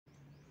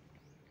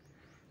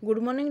Good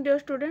morning dear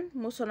student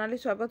मु सोनाली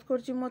स्वागत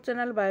करछि मो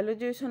चैनल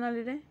बायोलॉजी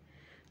सोनाली रे।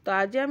 तो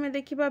आज आम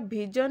देखा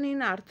विजन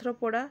इन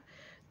आर्थ्रोपोडा।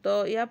 तो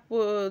या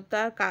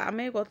आम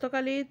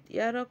गतकाली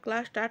यार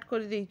क्लास स्टार्ट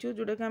कर देइछु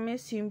जोटा कि आम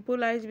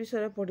सिंपल आइज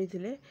विषय पढ़ी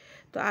थे।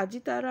 तो आज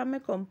तार आम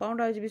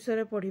कंपाउंड आइज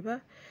विषय पढ़ा।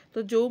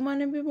 तो जो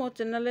मैंने भी मो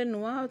चैनल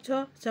नुआ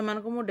अच्छ से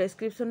मु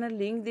डिस्क्रिप्शन में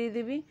लिंक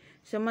देदेवी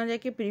से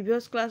जाकि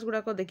प्रीवियस क्लास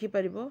गुड़ाक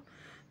देखिपर।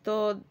 तो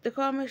देख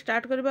आम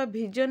स्टार्ट करवा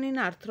विजन इन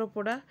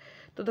आर्थ्रोपोडा।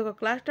 तो देख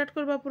क्लास स्टार्ट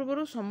करने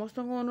पूर्व समस्त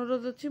को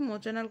अनुरोध अच्छी मो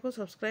चैनल को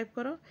सब्सक्राइब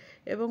कर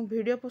एवं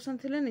वीडियो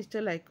पसंद थिले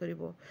निश्चय लाइक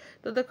करिवो।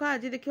 तो देख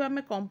आज देखिए आम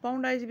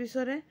कंपाउंड आइज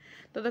विषय।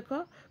 तो देख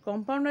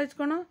कंपाउंड आइज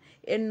कौन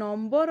ए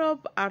number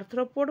of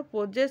arthropod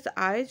poses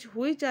eyes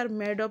which are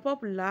made up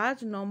of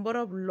large number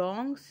of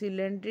long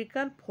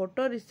cylindrical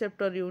photo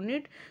receptor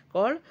unit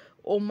called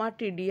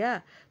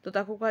ओमाटिडिया। तो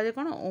ताको कहा जाए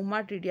कौन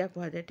ओमाटिडिया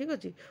कहा जाए। ठीक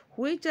अच्छे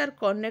which are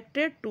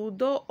connected to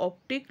the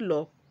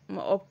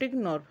optic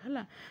nerve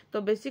है।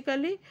 तो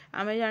बेसिकली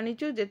आम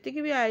जानीचु जी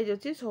भी आइज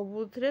अच्छी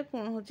सबुथ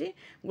कौन होची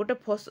गोटे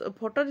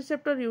फोटो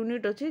रिसेप्टर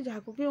यूनिट अच्छी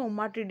जहाँ कि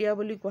ओमाटिडिया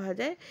बोली कहा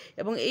जाए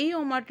एवं यही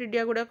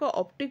ओमाटिडिया गुड़ाक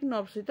ऑप्टिक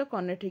नर्व सहित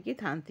connect hockey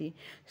थांती।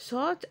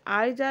 Such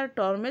eyes are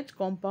टर्मेज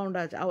compound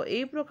eyes आ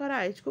यही प्रकार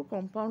आइज को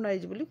कंपाउंड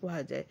आइज बोली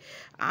कहा जाए।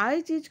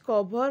 Eyes is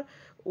cover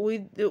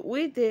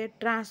with a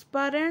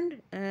transparent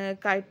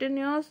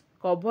chitinous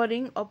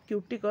covering of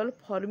cuticle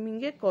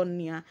forming a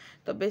cornea.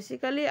 तो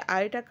बेसिकली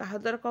आईटा कहा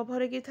द्वारा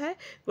कवर होगी थाए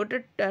गोटे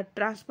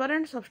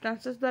ट्रांसपेरेंट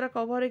सब्सटेंसेस द्वारा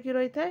कवर होगी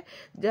रही थाए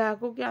जहाँ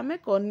कि आम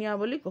कॉर्निया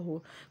बोली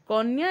कहू।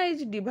 Cornea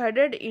is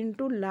divided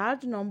into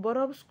large number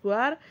of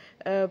square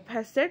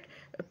facet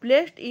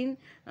placed in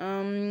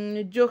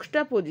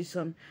जोक्स्टा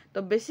position.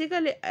 तो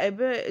बेसिकली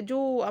एबे जो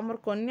आमर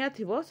कन्या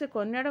थिबो से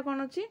कन्याटा कौन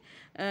अच्छी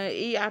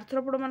ये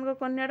आर्थ्रोपोड मान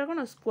कन्याटा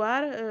कौन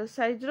स्क्वायर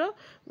साइज रो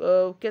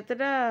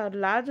केतेटा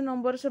लार्ज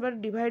नंबर से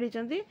डिवाइड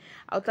होती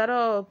आ तार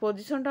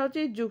पोजिशन टा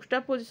होची जुक्स्टा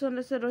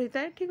पोजिशन से रही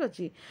था। ठीक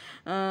अच्छे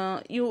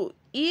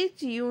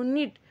each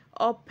unit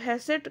of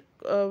facet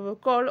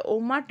called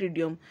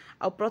ओमाटिडियम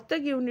आ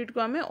प्रत्येक यूनिट को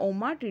आम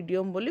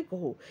ओमाटिडियम बोली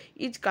कहू।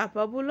 Is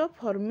capable of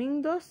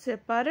forming the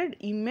separate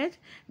image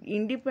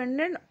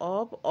independent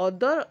of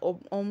other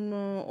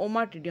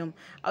ओमाटिडियम।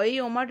 आ ये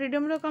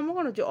ओमाटिडियम रो काम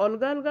कौन होची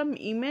अलग अलग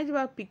इमेज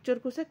बा पिक्चर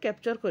को से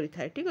कैप्चर करि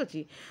थाए। ठीक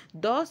अछि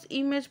 10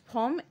 image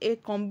form a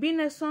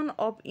combination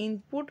of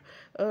input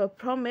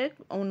from A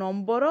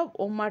number of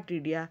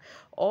ओमाटिडिया।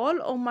 All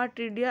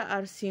omatidia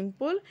are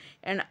simple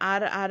and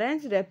are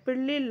arranged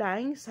rapidly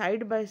lying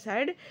side by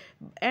side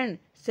and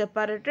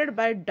separated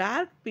by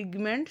dark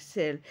pigment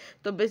cell।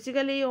 तो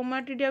basically ये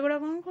ओमाटिडिया गुड़ा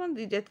कौन कौन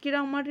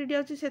जितकीटा ओमाटिडिया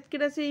अच्छी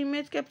से से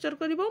इमेज कैप्चर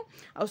करिवो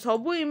आ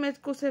सबू image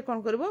को से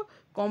कौन करिवो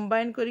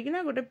कंबाइन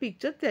करिकिना गोटे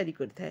पिक्चर तैयारी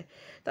करिथाए।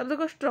 तब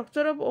देखो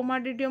स्ट्रक्चर ऑफ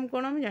ओमाटिडियम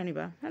कौन हम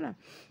जानिबा है ना।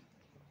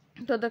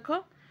 तो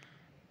देखो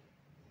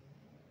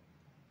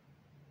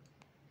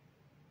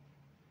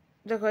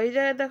देखो ये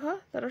जगह देख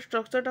तार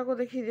स्ट्रक्चर टाको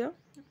देखी दियो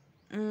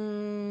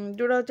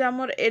जोड़ा हूँ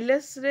आमर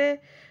एलएस रे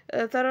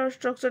तार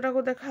स्ट्रक्चर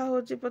टाको देखा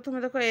हो। प्रथम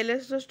देख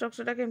एलएस रो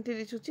स्ट्रक्चर टा केमती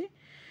दिशुची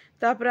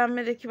तापर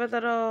आम देखा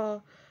तार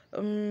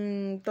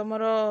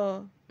तुमर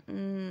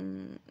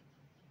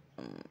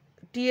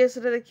टीएस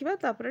रे देखा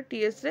तापर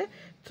टीएस रे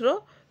थ्रो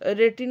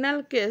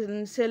रेटिनाल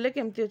सेल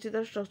केमती अच्छी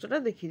तार स्ट्रक्चर टा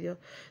देखी दियो।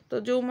 तो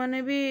जो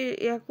मैंने भी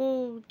या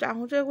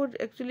चाहूच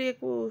एक्चुअली या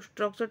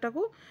स्ट्रक्चर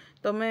टाको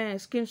तुम्हें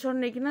स्क्रीनशॉट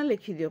नहीं ना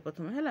लिखी दियो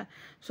प्रथम है।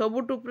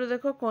 सबू टुप्रे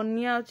देख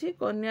कन्या अच्छी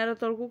कन्यार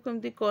तलकू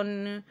केमती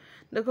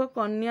देख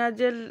कन्या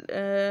जेल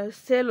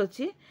सेल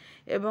अच्छी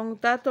एवं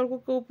ता तलकू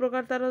कौ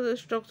प्रकार तार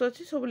स्ट्रक्चर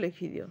अच्छी सब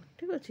लिखी दियो।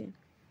 ठीक अच्छे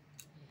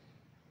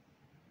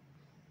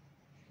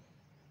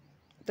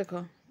देख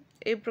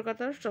ए प्रकार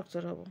तार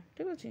स्ट्रक्चर हम।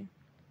 ठीक अच्छे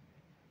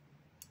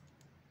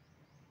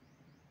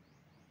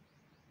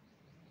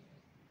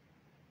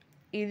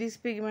इरिस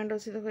पिगमेंट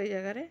अच्छी देख ये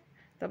जगार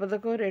तापर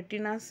देख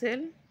रेटिना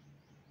सेल।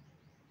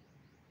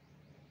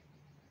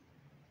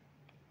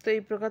 तो ये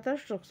प्रकार तार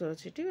स्ट्रक्चर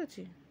अच्छी। ठीक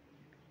अच्छे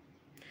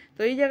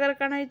तो ये जगह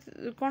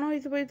कौन हो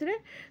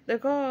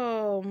देख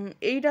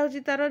यहीटा हूँ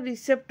तार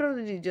रिसेप्टर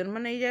रीजन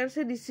माने ये जगह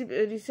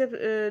से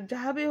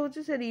जहाँ भी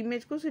होचे से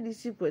इमेज को से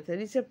रिसीव करता है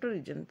रिसेप्टर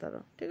रीजन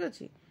तार। ठीक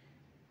अच्छे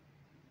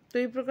तो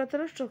ये प्रकार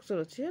तार स्ट्रक्चर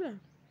अच्छी है।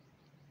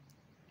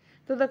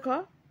 तो देख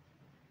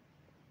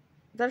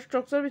तार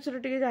स्ट्रक्चर विषय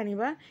टे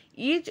जानिबा।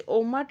 Etch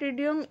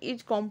ओमाटिडियम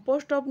is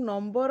compost of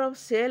number of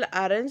cell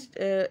arranged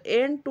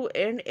and to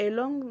and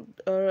along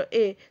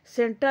A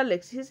central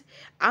axis.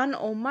 N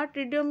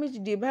ओमाटिडियम is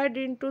divided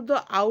into the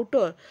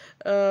outer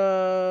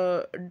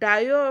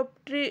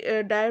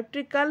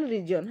डायोप्ट्रिकल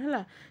reason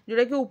है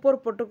जोटा कि ऊपर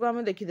पट को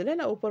आम देखीदे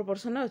है ऊपर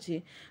पर्सन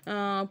अच्छी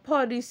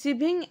for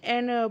receiving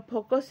end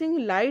focusing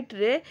light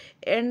रे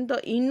एंड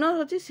द इनर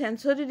होची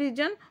sensory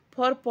reason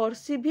for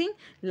perceiving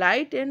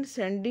light and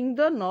sending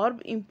the nerve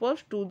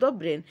impulse to the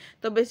brain.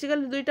 तो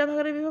बेसिकली दुईटा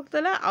भाग में विभक्त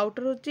है।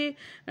 आउटर होची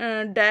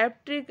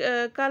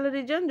डायप्ट्रिकल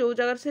रीजन जो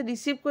जगह से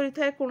रिसीव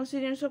करिथाय कोनसी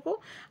जिनिस को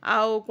आ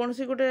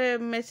कोनसी गोटे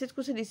मेसेज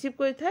को से रिसीव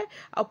करिथाय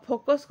आ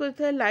फोकस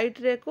करिथाय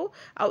लाइट रे को।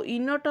 आ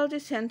इनरटा होची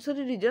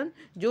सेंसरी रीजन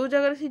जो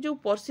जगह से जो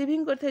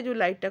परसिविंग करिथाय जो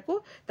लाइट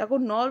को ताको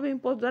नर्व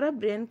इम्पल्स द्वारा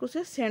ब्रेन को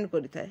से सेंड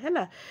करिथाय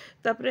हैला।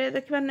 तापरे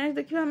देखिबा नेक्स्ट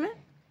देखिबा हमें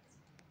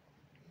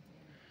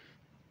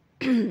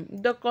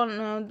the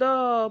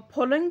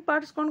following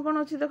parts कौन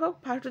अच्छी देखो।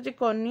 फास्ट अच्छी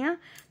कॉर्निया।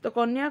 तो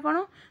कॉर्निया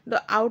कौन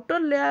the outer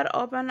layer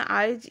of N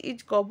eyes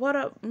is cover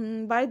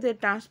by the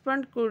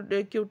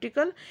transparent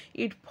cuticle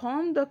it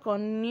form the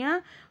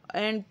cornea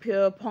and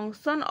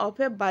function of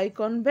a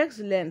biconvex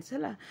lens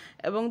है।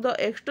 एवं the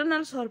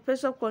external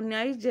surface of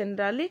cornea is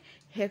generally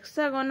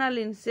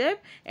hexagonal in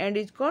shape and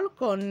is called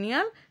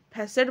corneal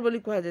facet बोली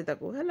कहा जाता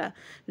को है।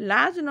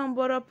 Large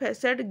number of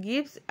facet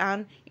gives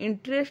an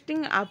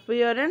interesting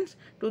appearance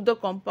to the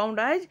compound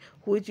eyes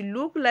which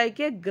look like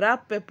a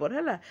graph paper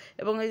है।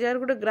 एवं एजार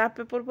गोटे graph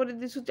paper पर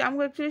दिसुची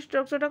हमको एक्चुअली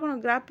स्ट्रक्चरटा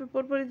कोन ग्राफ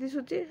पेपर पर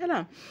दिसुची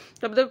है।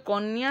 तब देखो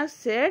cornea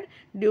shade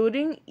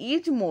during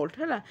each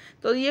mould है।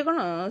 तो ये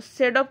कोन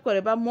शेड अप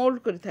करे बा मोल्ड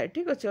करि थाए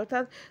ठीक अछि।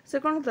 अर्थात से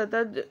कोन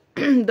होता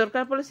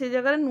दरकार पड़े से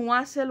जगह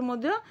नुआ सेल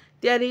मध्य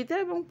तैयारी होता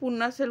है और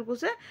पुराना सेल को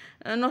से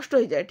नष्ट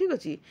हो जाए ठीक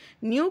अच्छे।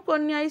 New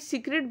cornea is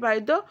secret by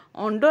the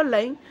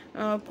underlying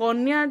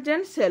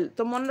कॉर्नियाजेन cell.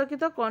 तो मन रखी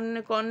तो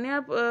कॉर्निया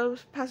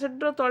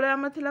फासेट तले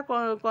आम थिला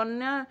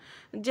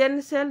कॉर्नियाजेन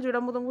सेल जोड़ा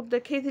मुझे तुमको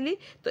देखई थी।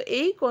 तो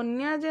यही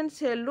कॉर्नियाजेन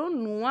सेल रो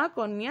नुआ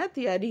कॉर्निया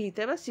तैयारी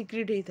होता है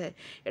सीक्रेट होता है।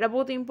 यहाँ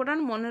बहुत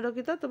इंपोर्टेंट मन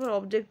रखी तो तब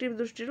ऑब्जेक्टिव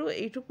दृष्टि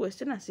यू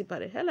क्वेश्चन आसी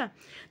पारे है।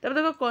 तब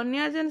देखो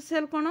कॉर्नियाजेन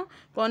सेल कौन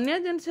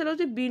कॉर्नियाजेन सेल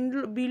होची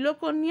below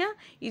cornea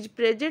is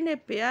present a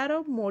pair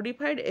of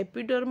modified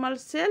epidermal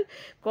cell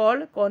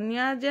called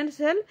corneagen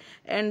cell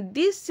and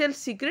this cell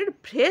secrete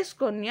fresh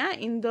cornea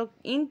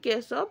in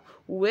case of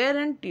wear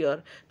and tear।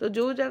 तो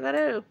जो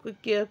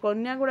जगह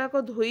कॉर्निया गुड़ाक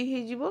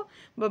धोई हो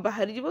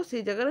बाहरी जीवो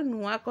से जगह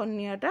नुआ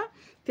कॉर्नियाटा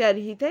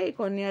तैयारी होता है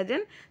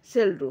कॉर्नियाजेन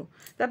सेल रू।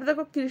 तापर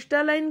देखो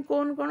crystalline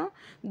cone cone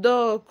the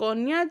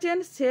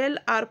कॉर्नियाजेन cell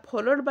are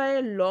followed by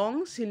a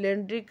long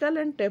cylindrical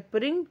and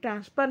tapering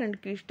transparent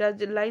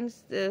crystalline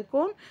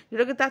कोन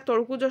जोटा कि ता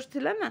तळकु जस्ट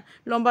थिला ना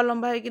लंबा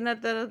लंबा है कि ना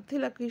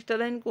थिला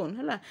क्रिस्टालाइन कोन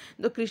हैला।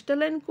 The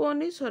crystalline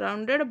cone is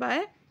surrounded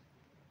by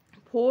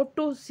 4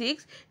 to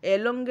 6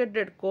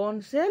 elongated cone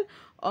cell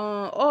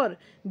or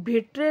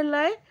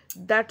vitrelli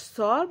that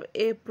serve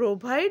a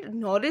provide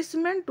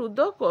nourishment to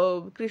the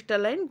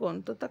crystalline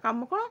cone। तो ता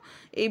काम कोन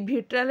ए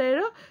vitrelli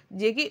रो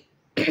जे कि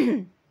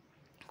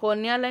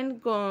कॉर्निया लाइन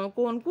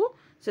कोन को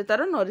से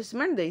तार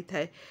नरिशमेंट दे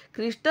थाए।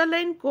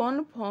 क्रिस्टालाइन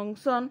कोन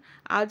फंक्शन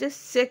आज ए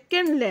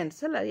सेकेंड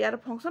लेंस है। यार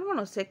फंक्शन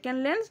कौन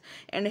second lens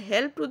and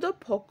help to the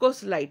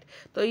focus light.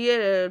 तो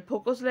ये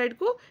फोकस लाइट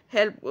को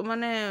हेल्प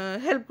माने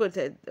हेल्प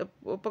करता है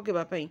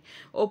पकेबा पई।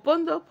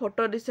 Open the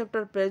photo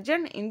receptor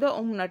present in the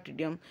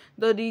ओमनाटिडियम।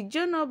 The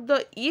reason of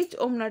the each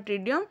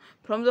ओमनाटिडियम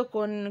from the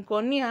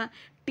cornea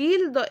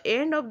till the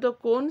end of the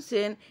cone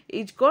chain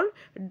is called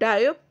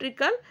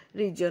dioptrical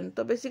region।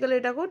 तो basically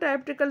एटा को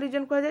dioptrical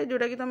region कहा जाए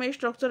जोटा कि तुम ए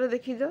स्ट्रक्चर रे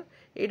देखि जो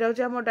एटा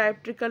होचे हम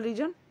dioptrical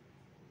region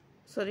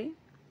सॉरी।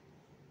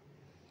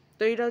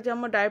 तो एटा होचे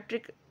हम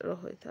dioptric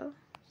होय था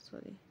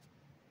सॉरी।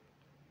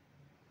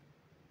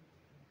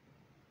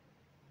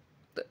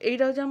 तो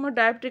एटा होचे हम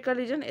dioptrical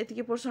region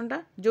एतिकी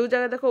पोर्शनटा जो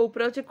जगह देखो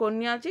ऊपर होचे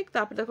कॉर्निया अछि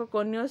तापर देखो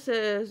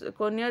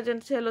कॉर्नियाजेन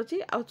सेल अछि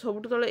आ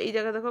सबुठ तळे ए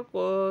जगह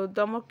देखो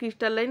तम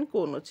क्रिस्टालाइन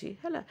कोन अछि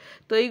हैला।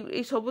 तो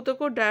ए सबु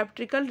तको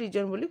डायप्ट्रिकल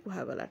रीजन बोली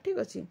कहा गला ठीक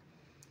अछि।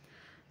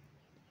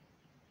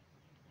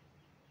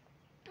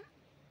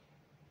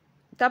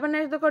 तापर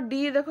नेक्स्ट देखो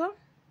डी देखो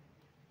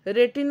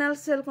रेटिनल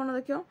सेल कौन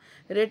देखो।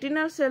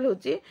 रेटिनल सेल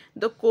होची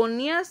the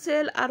cornea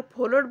cell are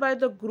followed by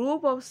the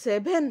group of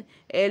 7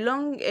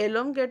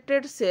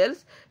 elongated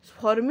cells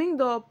forming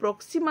the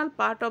proximal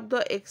part of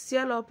the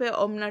axial of a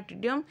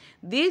omnatidium।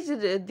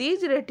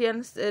 These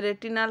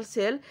retinal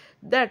cell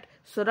that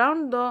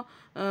surround the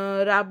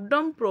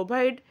rhabdom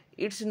provide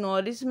its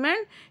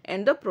nourishment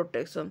and the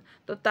protection।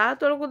 तो ता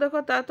तळको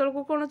देखो ता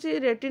तळको कोन अछि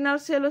retinal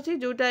cell अछि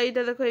जोटा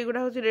एटा देखो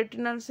एगुडा होछि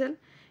रेटिनल सेल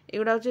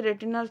एगुडा होछि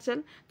रेटिनल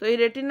सेल। तो ये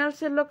रेटिनल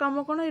सेल रो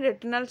काम कोन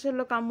रेटिनल सेल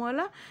रो काम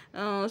होला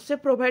से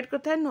प्रोवाइड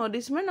करथा है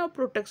नरिशमेंट और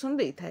प्रोटेक्शन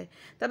देई थाए।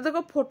 तब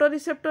देखो photo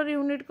receptor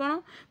unit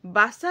cone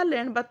बासाल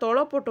and बा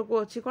तळ पटो को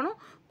अछि कोन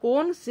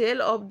cone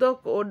cell of the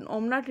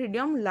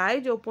ओमनाटिडियम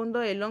lies open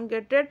the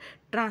elongated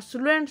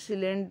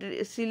translucent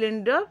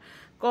cylinder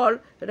called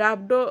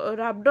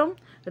rhabdom।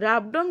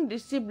 Rhabdom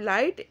receive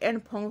light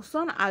and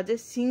function as a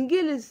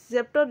single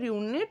receptor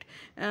unit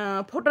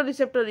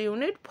photoreceptor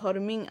unit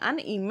forming an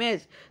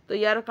image। तो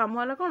यार काम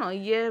वाला कौन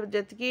ये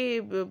जतकी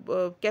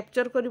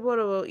कैप्चर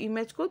करिवो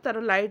इमेज को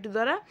तार लाइट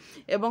द्वारा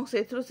एवं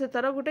सेथरो से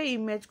तार गोटे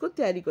इमेज को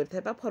तैयारी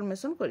करथाय बा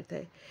फॉर्मेशन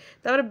करथाय।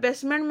 तापर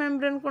बेसमेंट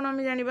मेम्ब्रेन कोन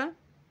हम जानिबा।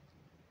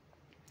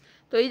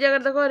 तो ये जगह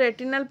देखो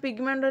रेटिनल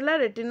पिगमेंट होला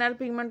रेटिनल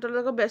पिगमेंट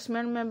देखो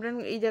बेसमेंट मेम्ब्रेन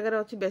ये जगह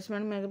अछि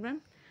बेसमेंट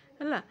मेम्ब्रेन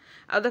है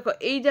आ देख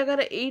यही जगार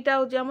यहीटा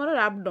हूँ आम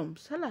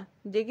राबडम्स है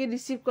जे कि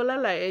रिसीव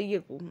कला ये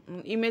को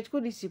इमेज को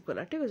रिसीव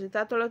कला ठीक अच्छे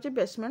ता तले अच्छे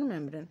बेसमेंट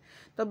मेम्ब्रेन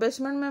तो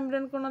बेसमेंट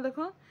मेम्ब्रेन कौन देख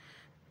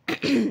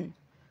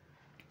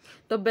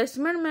तो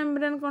बेसमेंट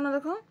मेम्ब्रेन कौन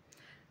देख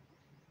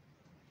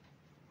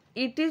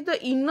it is the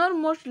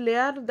innermost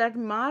layer that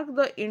mark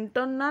the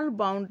internal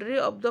boundary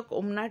of the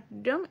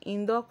ommatidium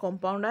in the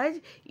compound eyes.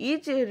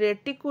 Each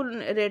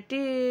retinular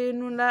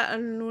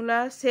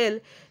cell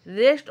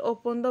rests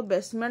upon the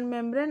basement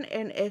membrane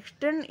and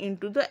extend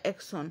into the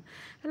axon.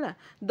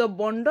 The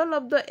bundle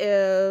of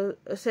the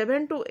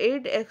 7 to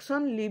 8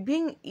 axon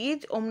leaving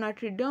each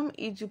ommatidium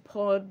is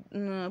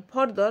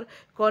further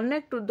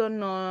connect to the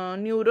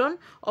neuron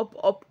of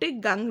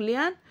optic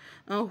ganglion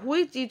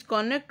which is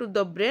connect to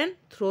the brain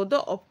through the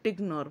optic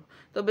nerve.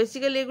 तो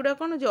basically एगुड़ा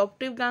कौन जो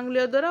optic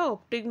गांग्लिया द्वारा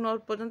optic nerve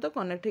पर्यंत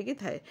connect होगी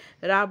थाए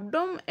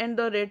राबडम and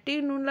the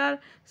रेटिनुलार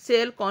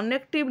cell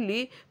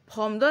कनेक्टिवली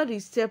from the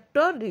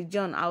receptor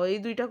reason आ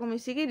दुईटा को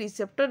मिसिकी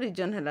receptor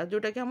reason है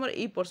जोटा कि हमर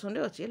ए पर्सन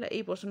रे अछि है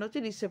ए पर्सन अछि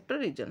रिसेप्टर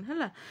रीजन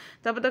है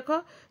तब देख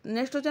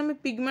नेक्स्ट होचे हम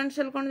पिगमेंट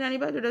सेल कोन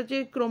जानिबा जोटा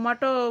अछि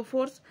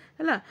क्रोमाटोफोर्स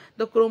है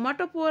the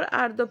क्रोमाटोफोर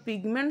are the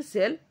pigment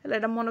cell है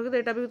एटा मन के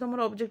एटा भी हमर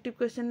ऑब्जेक्टिव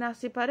क्वेश्चन ने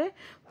आसी पारे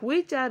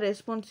which are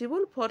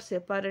responsible for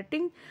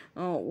separating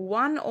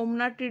one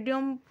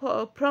ommatidium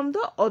from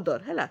the other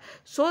है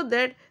so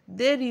that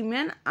they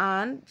remain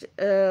an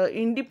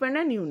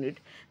independent unit.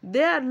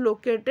 They are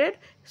located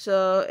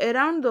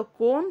around the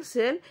cone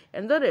cell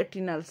and the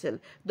retinal cell.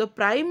 The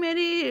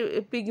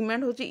primary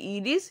pigment which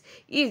iris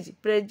is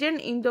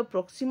present in the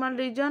proximal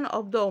region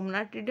of the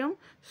ommatidium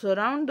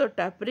surround the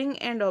tapering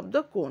end of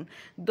the cone.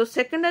 The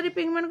secondary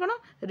pigment कौन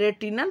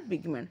retinal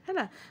pigment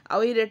है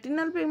और ये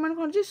retinal pigment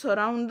कौन सी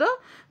surround the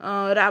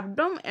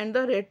rhabdom and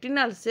the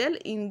retinal cell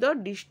in the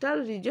distal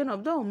region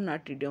of the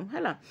ommatidium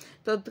है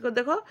तो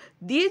देखो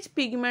these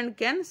pigment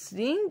can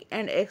shrink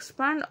and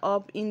expand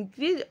of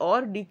increase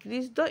or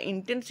decrease the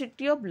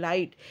intensity of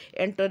light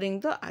entering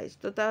the eyes.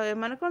 तो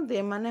माने कौन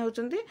दे माने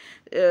होचंती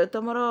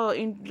तमरो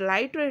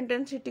light रो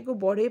intensity को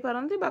बढ़ाई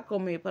पारंती बा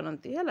कमई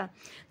पारंती है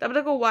तब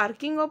देखो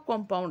वर्किंग ऑफ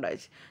कंपाउंड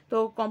आइज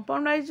तो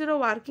कंपाउंड आइज रो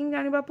वर्किंग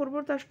जानिबा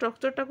पूर्व ता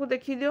स्ट्रक्चर टाको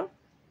देखि दियो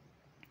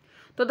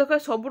तो देखो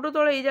सबुटो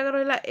तळे ए जगह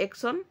रहला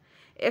एक्सन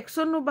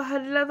एक्सन नु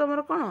बाहरिला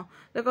तमरो कोन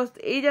देखो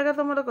एई जगह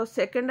तमरो देखो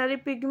सेकेंडरी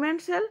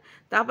पिगमेंट सेल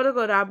तापर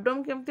देखो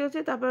राबडम केमती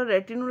अछि तापर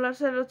रेटिनुलर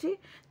सेल अछि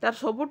तार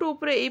सबुटो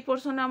ऊपरे एई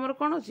पोर्शन हमर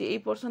कोन अछि एई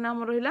पोर्शन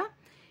हमर रहिला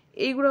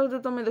एई गुडा जो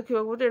तमे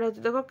देखिबा को एटा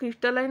अछि देखो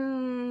क्रिस्टलाइन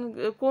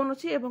कोन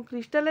अछि एवं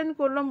क्रिस्टलाइन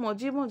कोन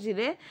मझी मझी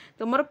रे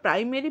तमरो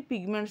प्राइमरी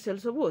पिगमेंट सेल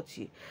सब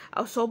अछि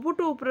आ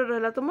सबुटो ऊपरे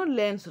रहला तमर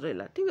लेंस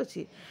रहला ठीक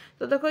अछि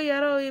तो देखो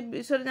यार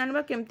विषय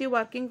जानबा केमती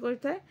working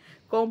करथाय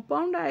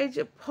compound highs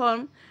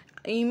form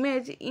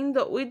image in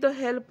the with the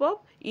help of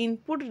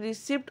input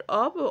received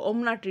of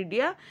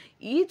ommatidia.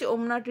 Each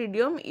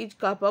ommatidium is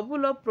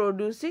capable of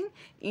producing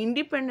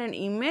independent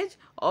image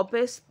of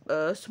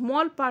a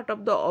small part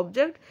of the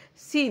object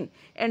seen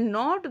and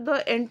not the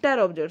entire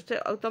object.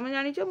 तुम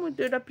जानी मु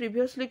जेटा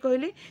previously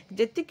कहली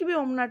जेति कि भी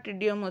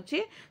ommatidium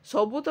अछि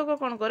सबु तक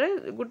कोन करे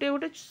गुटे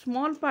गुटे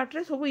स्मॉल पार्ट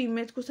रे सब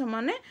इमेज को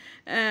समाने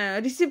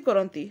रिसीव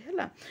करंती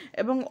हैला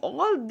एवं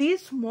all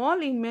these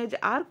small image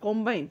are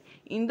combined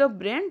in the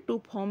brain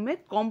to form a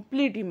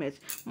complete image.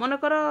 मन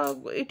कर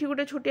एठी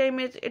गुटे छोटिया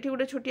इमेज एठी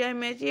गुटे छोटिया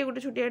इमेज ये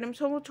गुटे छोटिया इमेज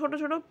सब छोटो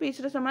छोटो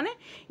पीस रे समाने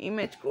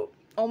इमेज को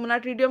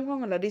ओमनाट्रिडियम को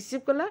गला रिसीव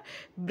कला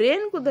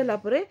ब्रेन को देला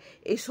परे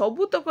ए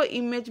सबु तक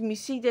इमेज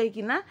मिसी जाय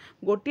किना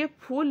गोटे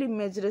फुल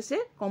इमेज रे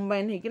से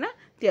कंबाइन हे किना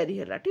तयारी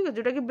हैला ठीक है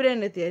जोटा कि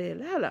ब्रेन रे तयारी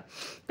हैला हला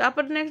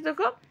तापर नेक्स्ट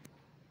देखो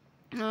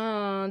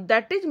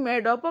that is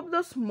made up of the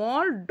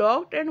small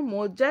dot and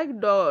mosaic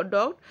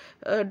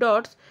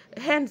dots,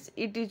 hence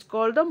it is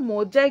called the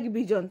mosaic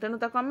vision. तेनु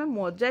ताको हमें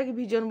mosaic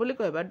vision बोली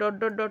कहबा dot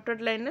dot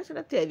dotted line ने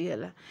सेटा तयारी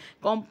हैला.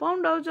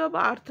 Compound of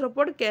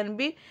arthropod can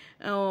be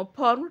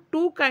form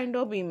two kind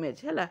of image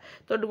हैला.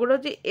 तो गोटे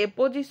जे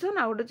apposition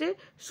आ गोटे जे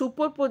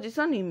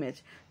superposition image.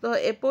 तो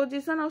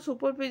apposition और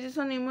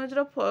superposition image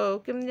रो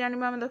केम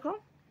जानिबा हम देखो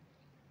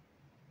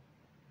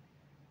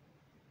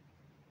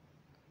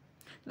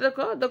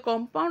the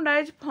compound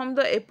eyes from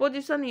the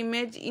apposition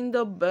image in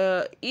the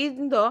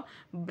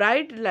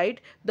bright light.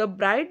 The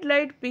bright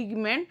light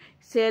pigment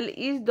cell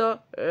is the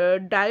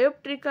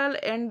dioptrical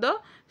and the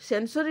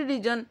sensory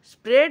region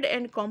spread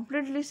and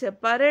completely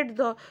separate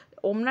the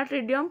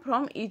ommatidium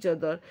from each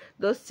other.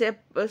 The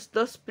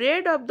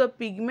spread of the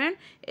pigment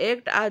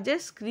act as a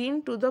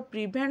screen to the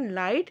prevent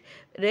light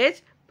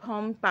rays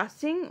from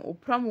passing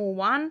from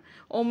one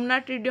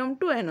ommatidium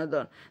to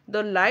another.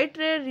 The light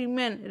ray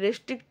remain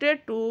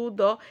restricted to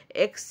the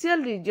axial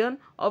region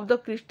of the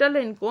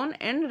crystalline cone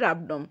and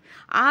rhabdom.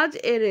 As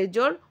a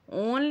result,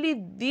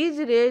 only these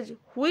rays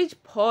which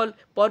fall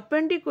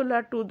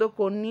perpendicular to the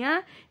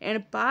cornea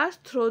and pass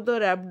through the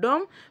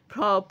rhabdom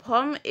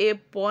form a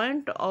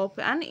point of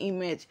an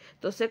image.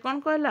 तो से कौन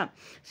कहला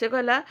से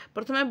कहला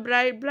प्रथमे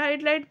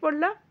bright light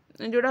पड़ला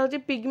जोड़ा हूँ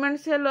पिगमेंट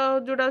सेल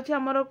जोड़ा अच्छे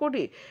आमर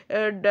कौटी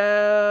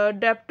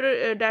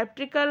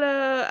डायप्ट्रिकल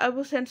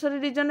सेंसरी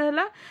रीजन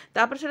है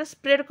से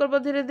स्प्रेड कर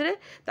धीरे धीरे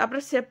तापर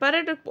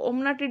सेपरेट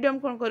ओमनाटिडियम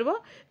कौन कर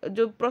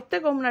जो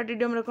प्रत्येक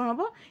ओमनाटिडियम रे कौन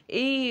हम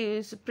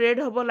यही स्प्रेड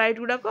हम लाइट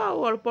गुड़ाक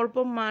अल्प अल्प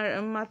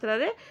मात्रा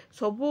रे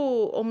सबू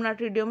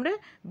ओमनाटिडियम रे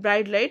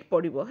ब्राइट लाइट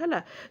पड़ो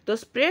है। तो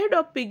spread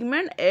of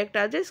pigment act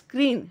as a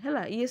screen है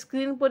ये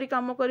स्क्रीन परी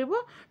काम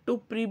करिवो to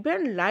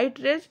prevent light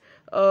rays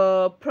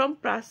from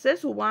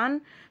passes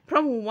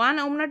from one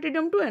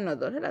ommatidium to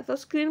another है तो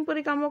स्क्रीन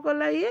परी काम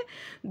कला ये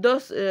द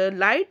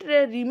लाइट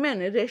रे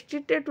remain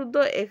restricted to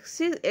the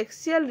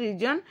axial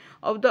reason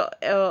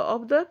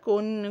of the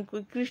cone,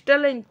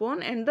 crystalline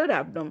cone and the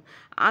rhabdom.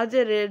 As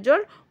a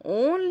result,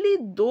 only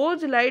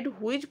those light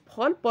which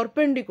fall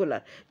perpendicular,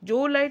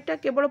 जो light टा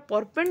केवल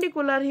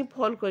परपेंडिकुलर ही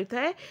फॉल करता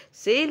है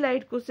से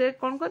लाइट को से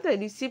कौन करता है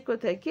रिसीव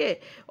करता है कि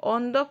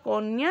on the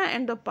cornea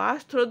and the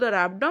pass through the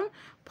रैब्डम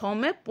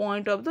form a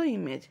point of the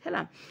image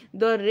है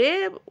the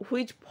ray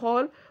which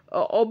fall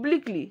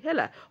obliquely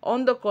है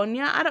on the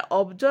cornea are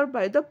observed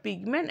by the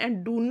pigment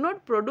and do not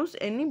produce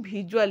any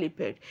visual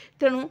effect.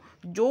 तेणु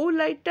जो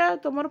light टा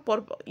तुम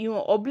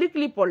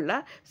obliquely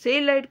पड़ला से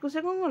light को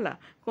से कौन गला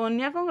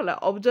कॉर्निया कौन गला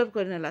ऑब्जर्व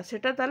करनेला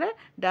सेटा ताले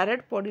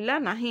डायरेक्ट पड़िला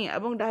नहीं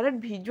एवं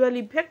डायरेक्ट विजुअल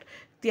इफेक्ट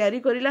तैयारी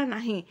करिला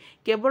नहीं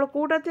केवल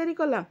कोटा तैयारी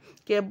कला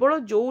केवल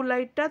जो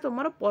लाइटा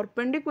तुम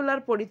परपेंडिकुलर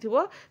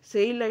पड़िथिबो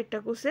सेही लाइटा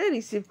को से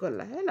रिसीव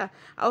करला हैला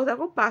आउ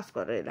ताको पास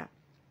करेला.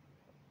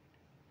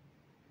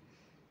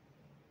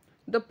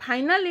 The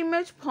final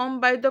image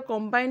formed by the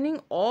combining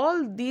all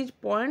these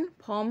points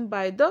formed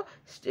by the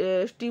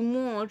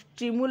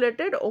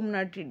stimulated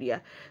ommatidia.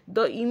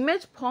 The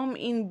image formed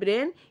in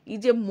brain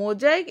is a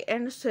mosaic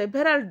and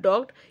several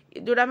dots.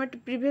 जोड़ा हमें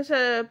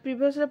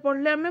प्रीवियस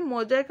पढ़ले हमें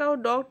मोजाइक और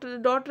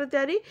डॉट रे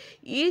तैयारी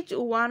each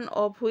one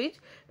of which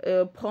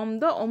form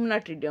the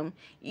ommatidium.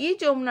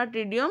 Each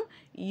ommatidium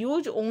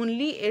use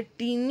only a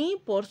teeny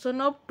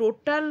portion of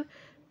total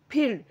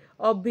field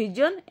of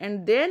vision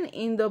and then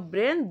in the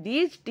brain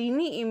these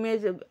teeny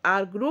images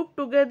are grouped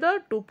together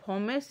to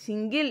form a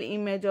single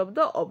image of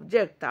the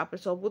object. तापर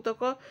सबू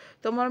तक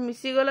तुम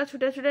मिसी गला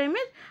छोटा छोटा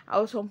image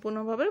आउ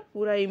संपूर्ण भाव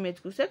पूरा इमेज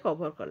को से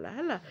कवर करला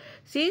है.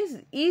 Since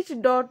each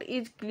dot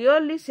is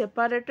clearly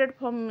separated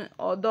from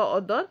the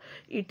other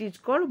it is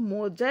called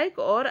mosaic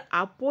or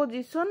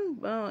apposition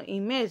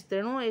image.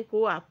 तेणु एक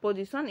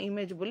apposition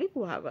image बोली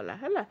कुहा गला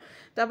है.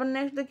 तापर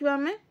नेक्स्ट देखिबा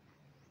हमें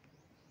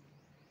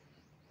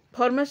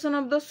formation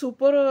of the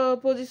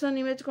superposition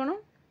image कौन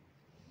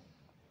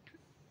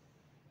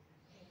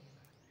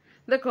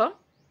देखो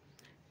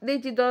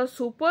देखिए the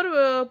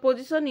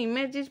superposition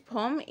image is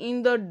form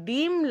in the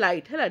dim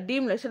light है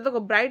डीम लाइट से देखो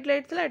ब्राइट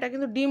लाइट था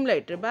किंतु डीम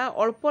लाइट रे बा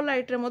अल्प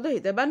लाइट रे मधे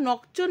होता बा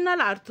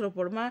नक्चरनाल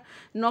आर्थ्रोपोड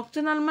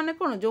नक्चरनाल माने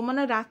कोन जो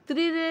माने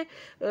रात्रि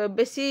रे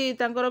बेसी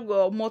तांकर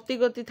मति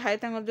गति थाए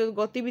तांकर जो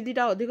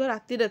गतिविधिटा अधिक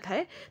रात्रि रे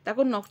थाए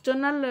ताको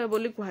नक्चरनाल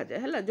बोली कहा जाय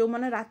है जो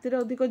माने रात्रि रे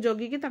अधिक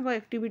जगी कि तांकर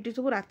एक्टिविटी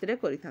सब रात्रि रे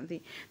करि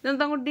थांती देन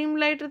तांको डीम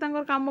लाइट रे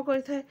तांकर काम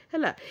करि थाए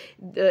है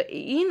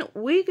इन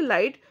वीक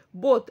लाइट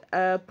both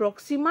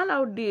proximal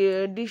और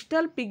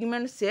distal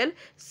pigment cell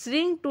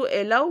shrink to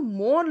allow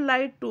more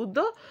light to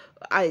the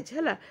eyes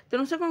है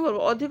तेणु से कौन कर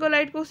अधिक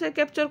लाइट को से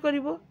कैप्चर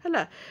करिवो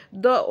है.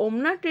 The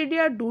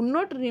ओमनाटिडिया do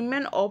not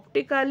remain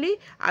optically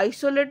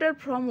isolated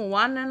from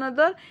one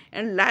another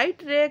and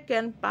light रे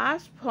can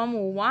pass from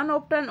one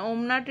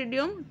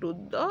ओमनाटिडियम to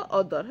the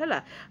other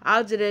है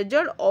as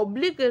result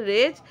oblique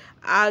rays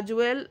as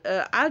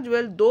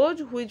well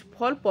those which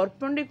fall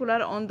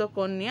perpendicular on the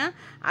cornea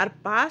are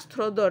passed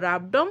through the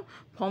rhabdom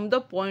from the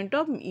point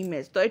of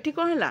image. तो एठी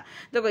कौन है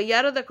देखो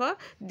यार देखो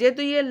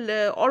जेतु ये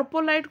अल्प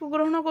लाइट को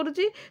ग्रहण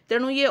करुची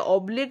तेणु ये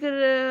ऑब्लिक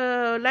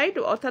लाइट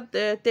अर्थात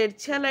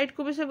तेरछिया लाइट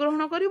को भी से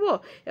ग्रहण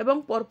करिवो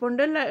एवं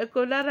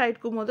परपेंडिकुलर लाइट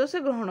को मधे से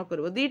ग्रहण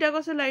करिवो दीटा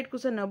को से लाइट को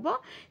से नेबो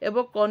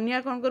एवं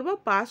कन्या कौन करबो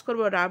पास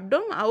करबो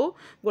रैब्डम आउ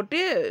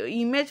गोटे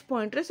इमेज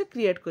पॉइंट रे से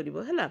क्रिएट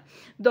करिवो हैला.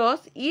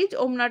 thus each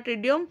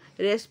ommatidium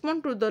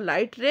respond to the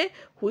light ray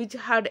which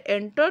had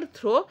entered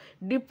through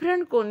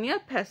different cornea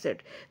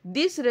facet.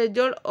 This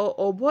result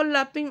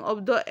overlapping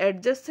of the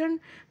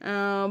adjacent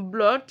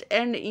blotch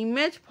and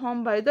image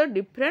formed by the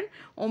different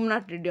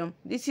ommatidium.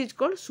 This is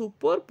called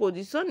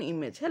superposition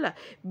image है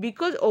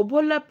because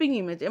overlapping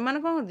image एमाने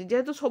कौन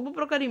जेहेतु सब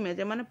प्रकार image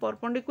एमाने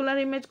perpendicular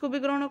image को भी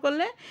ग्रहण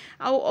कले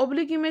आउ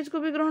ऑब्लिक इमेज को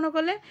भी ग्रहण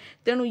कले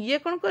तेणु ये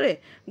कौन करे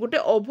गोटे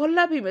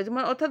ओवरलैप इमेज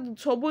अर्थात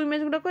सब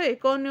इमेज गुडा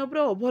एक अन्य ऊपर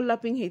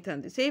ओवरलैपिंग होता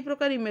से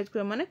प्रकार इमेज को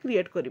एमाने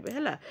क्रिएट करेंगे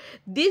है.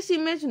 दिस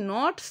इमेज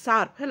नॉट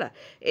शार्प है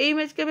ए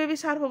इमेज केबे भी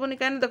शार्प होबनी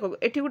काहे देखो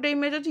एठी गोटे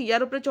इमेज अछि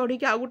यार ऊपर चढ़ी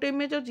के आ गोटे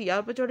इमेज अछि यार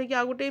ऊपर चढ़ी के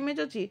आ गोटे इमेज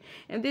अछि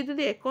एंती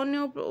जदी एक अन्य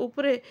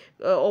ऊपर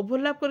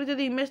ओवरलैप कर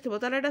जदी इमेज थिबो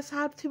ताले एटा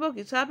शार्प थिबो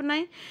कि शार्प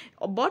नाही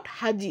बट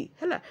हाजी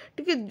है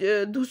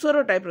टिके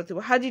धूसर टाइप रो थिबो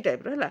हाजी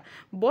टाइप रो है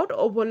बट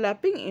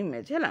ओवरलैपिंग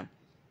इमेज है.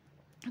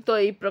 तो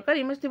यही प्रकार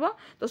इमेज थी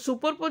तो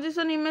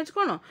सुपरपोजिशन इमेज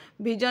कौन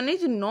vision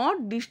is not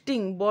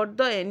distinct but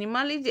the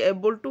animal is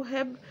able to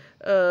have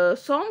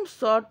some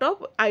sort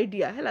of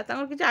idea है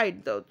किसी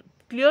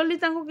क्लीयरली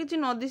तांको किछि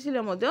न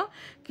दिसिले मध्य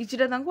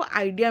किछिटा तांको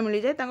आइडिया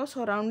मिल जाय तांको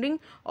सराउंडिंग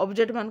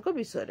ऑब्जेक्ट मान को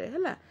विषय रे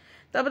हला।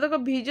 तब देखो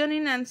विजन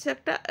इन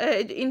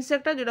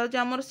इंसेक्टा जोटा होचे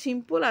हमर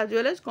सिंपल एज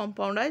वेल एज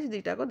कंपाउंडाइज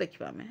दीटा को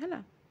देखिबा हमें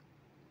हला।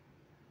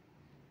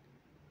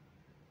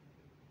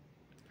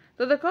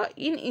 तो देखो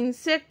इन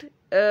insect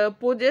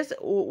possess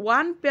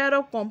one pair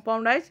of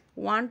compound eyes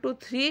 1 to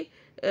 3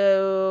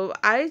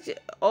 eyes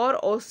or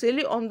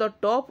ocelli on the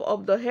top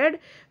of the head.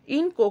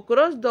 In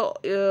cockroach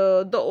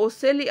the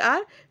ocelli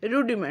are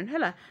rudiment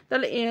है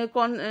ताले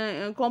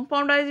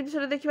compound eyes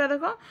विषय देखिबा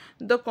देखो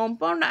the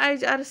compound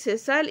eyes are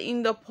sessile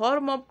in the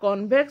form of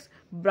convex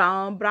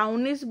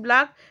brownish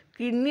black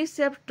kidney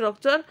shaped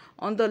structure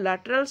on the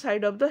lateral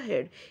side of the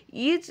head.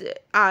 Each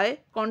eye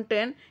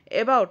contain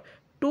about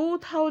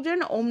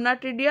 2000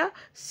 omnatidia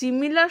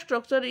similar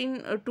structure in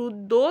to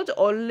those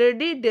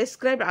already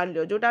described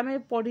earlier जोटा हमें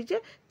पढ़ी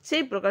छे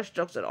से प्रकार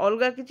structure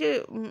अलगा किछि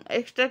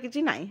extra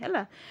किछि नाही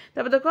हैला।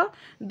 तब देखो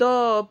the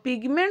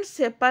pigment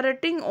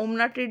separating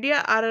ओमनाटिडिया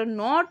are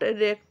not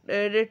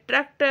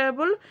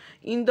retractable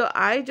in the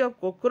eyes of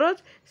cockroach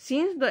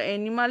since the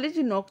animal is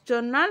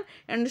nocturnal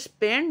and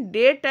spend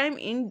daytime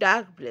in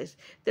dark place.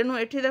 तेनु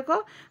एठी देखो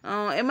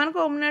एमान को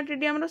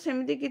ओमनाटिडियम रो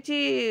सेमिति किछि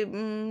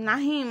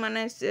नाही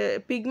माने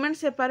पिगमेंट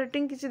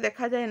सेपरेटिंग किछि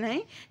देखा जाय नाही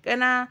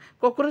केना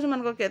कोक्रोच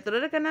मान को क्षेत्र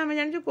रे केना हम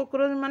जानि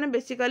कोक्रोच माने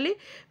बेसिकली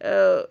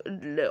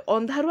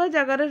अंधारुआ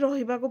जगह रे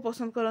रहिबा को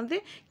पसंद करंती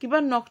किबा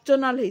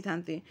नॉक्टर्नल हेई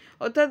थांती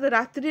अर्थात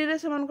रात्रि रे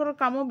सेमानकर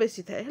काम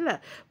बेसी थाए हैला।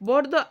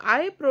 But the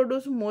I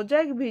produce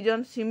Mosaic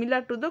vision similar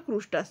to the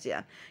क्रुस्टासियन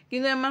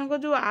किंतु एमान को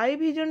जो आई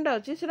विजन टा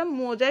अछि सेटा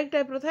मोजाइक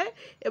टाइप रो थाए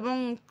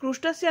एवं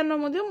क्रुस्टासियन रो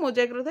मध्ये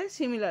मोजाइक रो थाए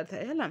सिमिलर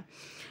थाए हैला।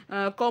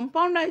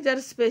 Compound eyes are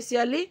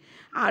specially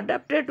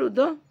adapted to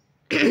the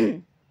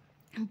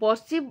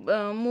perceive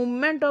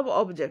movement of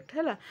object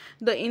है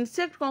the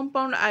insect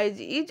compound eyes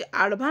is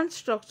advanced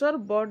structure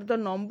but the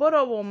number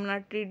of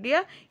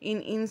omnatidia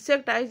in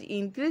insect eyes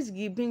increase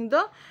giving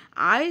the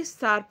eye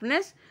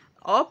sharpness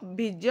of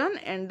vision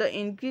and the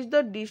increase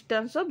the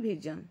distance of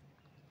vision।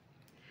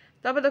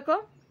 तब देखो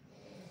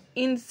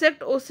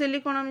insect ocelli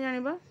कोन हम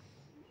जानिबा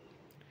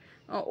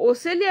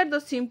ocelli are the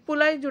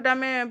simple eyes जोटा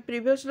में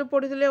previously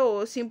पढ़िथिले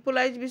simple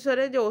eyes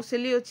विषय जो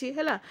ocelli अछि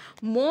हैला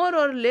मोर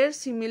और less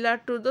similar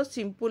to the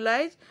simple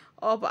eyes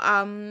of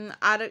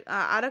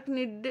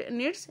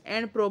arachnids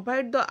and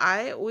provide the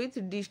eye with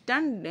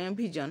distant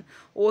vision.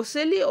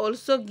 Ocelli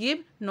also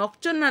give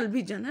nocturnal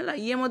vision है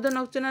ये मध्य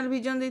nocturnal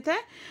vision देता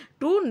है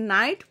to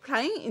night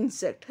flying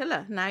insect है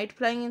night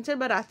flying insect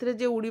बा रात्रे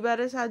जे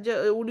उड़ीबारे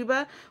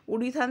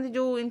उड़ी थांती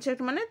जो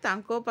insect माने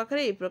तांको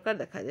पाखरे ए प्रकार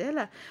देखा जाय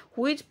है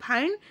which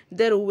find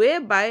their way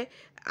by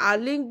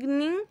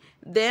aligning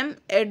them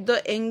at the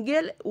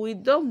angle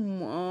with the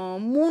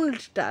moon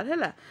star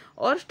है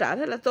और स्टार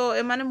है तो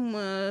ए माने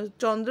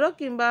चंद्र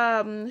किंबा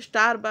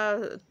स्टार बा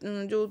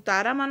जो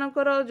तारा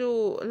मानकर जो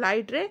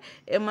लाइट रे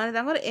ए माने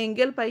तांकर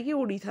एंगल पाई की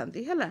उड़ी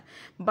थांती है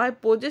bye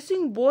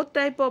possessing both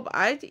type of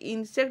eyes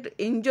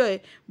insect enjoy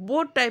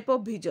both type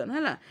of vision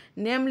है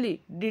नेमली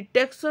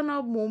detection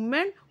of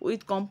movement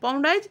with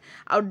compound eyes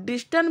और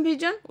distant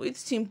vision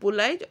with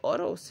simple eyes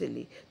और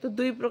ओसेली तो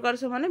दुई प्रकार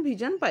से माने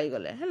विजन पाई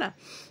गले है।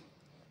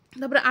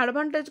 तापर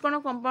एडवांटेज कोन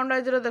कंपाउंड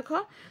आइज रो देखो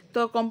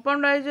तो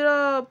कंपाउंड आइज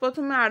रो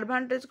प्रथम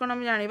एडवांटेज कोन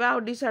हम जानिबा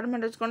और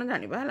डिसएडवांटेज कोन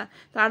जानिबा हला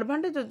तो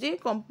एडवांटेज होची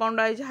compound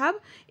eyes have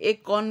a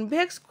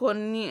convex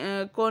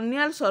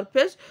corneal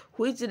surface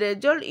which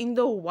result in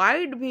the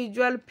wide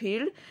visual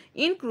field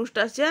in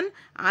crustacean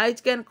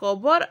eyes can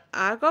cover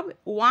arc of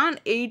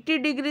 180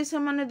 degree से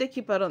माने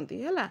देखि पारंती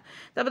हैला।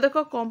 तब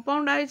देखो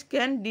compound eyes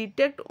can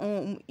detect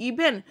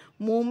even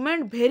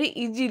movement very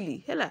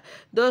easily हैला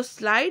the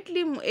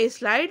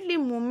slightly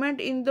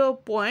movement in the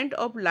point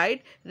of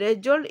light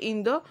result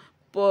in the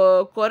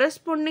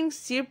corresponding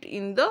shift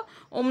in the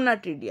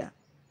omnatidia।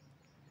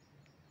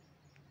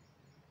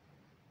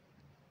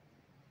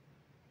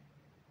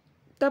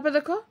 तब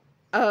देखो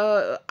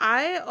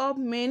eye of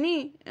many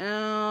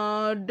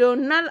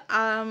diurnal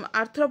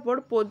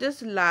arthropod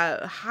possess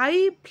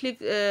high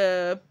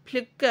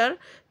flicker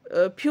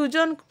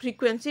fusion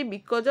frequency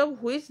because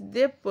of which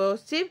they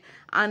perceive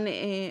an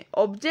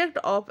object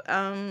of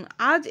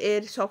as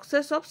a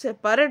success of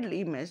separate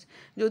image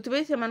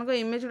जोथबे से मान को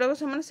image गुडा को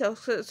से मान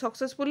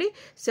successfully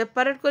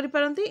separate करि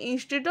पारंती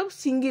instead of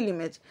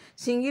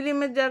single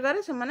image जगह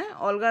रे से माने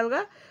अलगा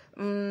अलगा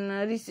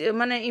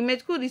माने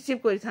इमेज को रिसीव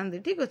करि थांदे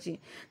ठीक अछि।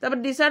 तब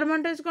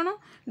डिसएडवांटेज कोन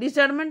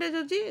डिसएडवांटेज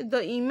होची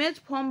the image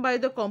form by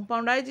the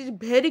compound eyes is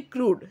very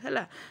crude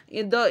हैला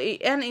the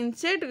an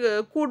insect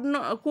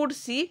could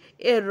see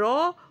a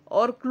raw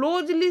or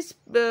closely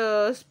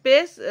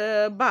space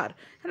bar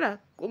हैला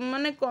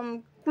माने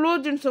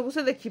क्लोज जिनस को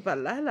से देखि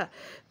पाला हैला।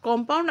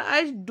 Compound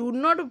eyes do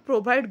not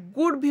provide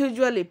good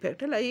visual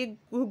effect हैला ये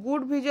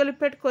गुड विजुअल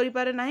इफेक्ट करि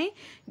पारे नाही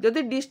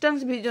जदि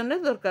डिस्टेंस विजन रे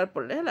दरकार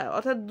पड़ले हैला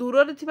अर्थात दूर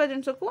रे थिबा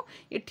जिनस को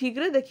ये ठीक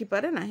रे देखि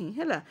पारे नाही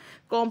हैला।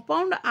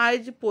 Compound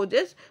eyes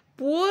poses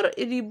poor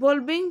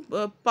revolving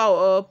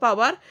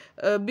power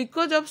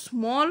because of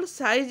small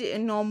size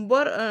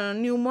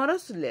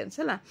numerous lens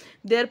है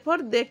therefore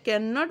they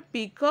cannot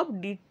pick up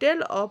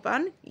detail of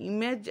an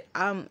image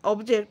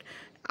object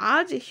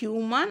as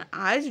human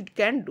eyes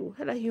can do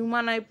है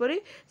human eye परी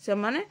से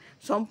माने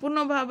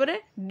संपूर्ण भाव में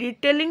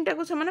डिटेलिंग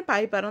टाको से माने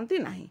पाई पारंती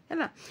नहीं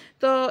है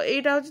तो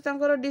एटा होची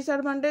तांकर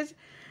डिसएडवांटेज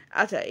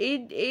अच्छा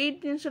ए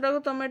जिनसटा को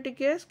तमे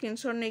टिके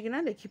स्क्रीनशॉट नै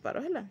किना देखि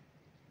पारो है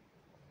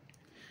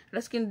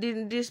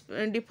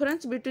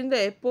difference between the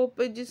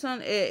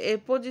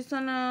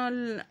apposition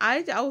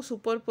eyes आउ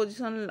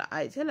superposition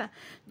eyes है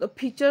तो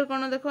फीचर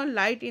कौन देखो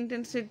लाइट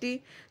इंटेंसिटी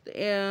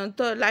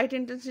तो लाइट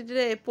इंटेंसिटी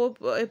रे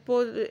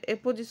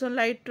एपोजिशन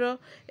लाइट रो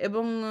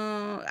एवं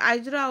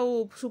आइज रो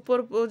आउ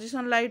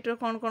सुपरपोजिशन लाइट रो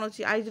कौन कौन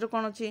अछि आइज रो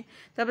कौन अछि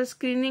तापर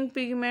स्क्रीनिंग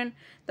पिगमेंट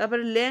तापर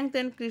लेंथ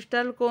एंड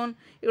क्रिस्टल कोन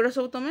एगुडा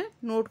सब तमे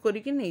नोट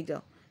करी कि नै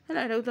जाओ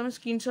है एटा तमे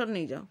स्क्रीनशॉट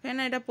नै जाओ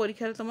काहे एटा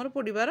परीक्षा रे तमरो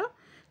पढिबार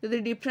यदि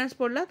डिफरेंस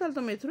पड़ला ताल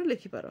तुम एथुरु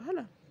लिखि पारो है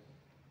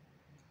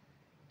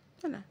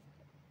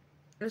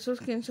सब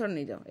स्क्रीनशॉट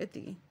नहीं जाओ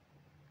एति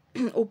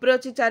ऊपर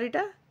अच्छी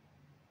 4टा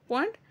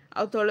पॉइंट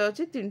आ तले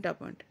अच्छी 3टा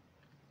पॉइंट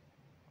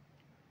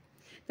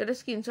तो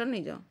स्क्रीनशॉट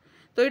नहीं जाओ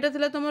तो यहाँ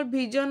थिला तुम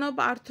विजन ऑफ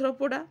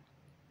आर्थ्रोपोडा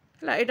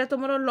है यहाँ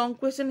तुम लॉन्ग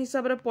क्वेश्चन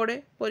हिसाब से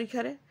पड़े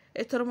परीक्षा रे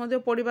एथर मध्य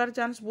पढ़ार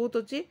चांस बहुत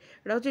अच्छी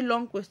एटा हूँ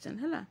लॉन्ग क्वेश्चन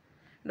है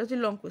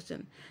लॉन्ग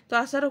क्वेश्चन तो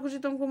आशा रखुची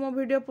तुमको मो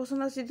वीडियो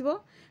पसंद आसी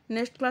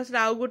नेक्स्ट क्लास रे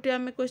आउ गोटे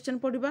आमे क्वेश्चन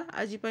पढ़िबा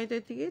आज पई तो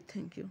एतिके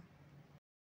थैंक यू।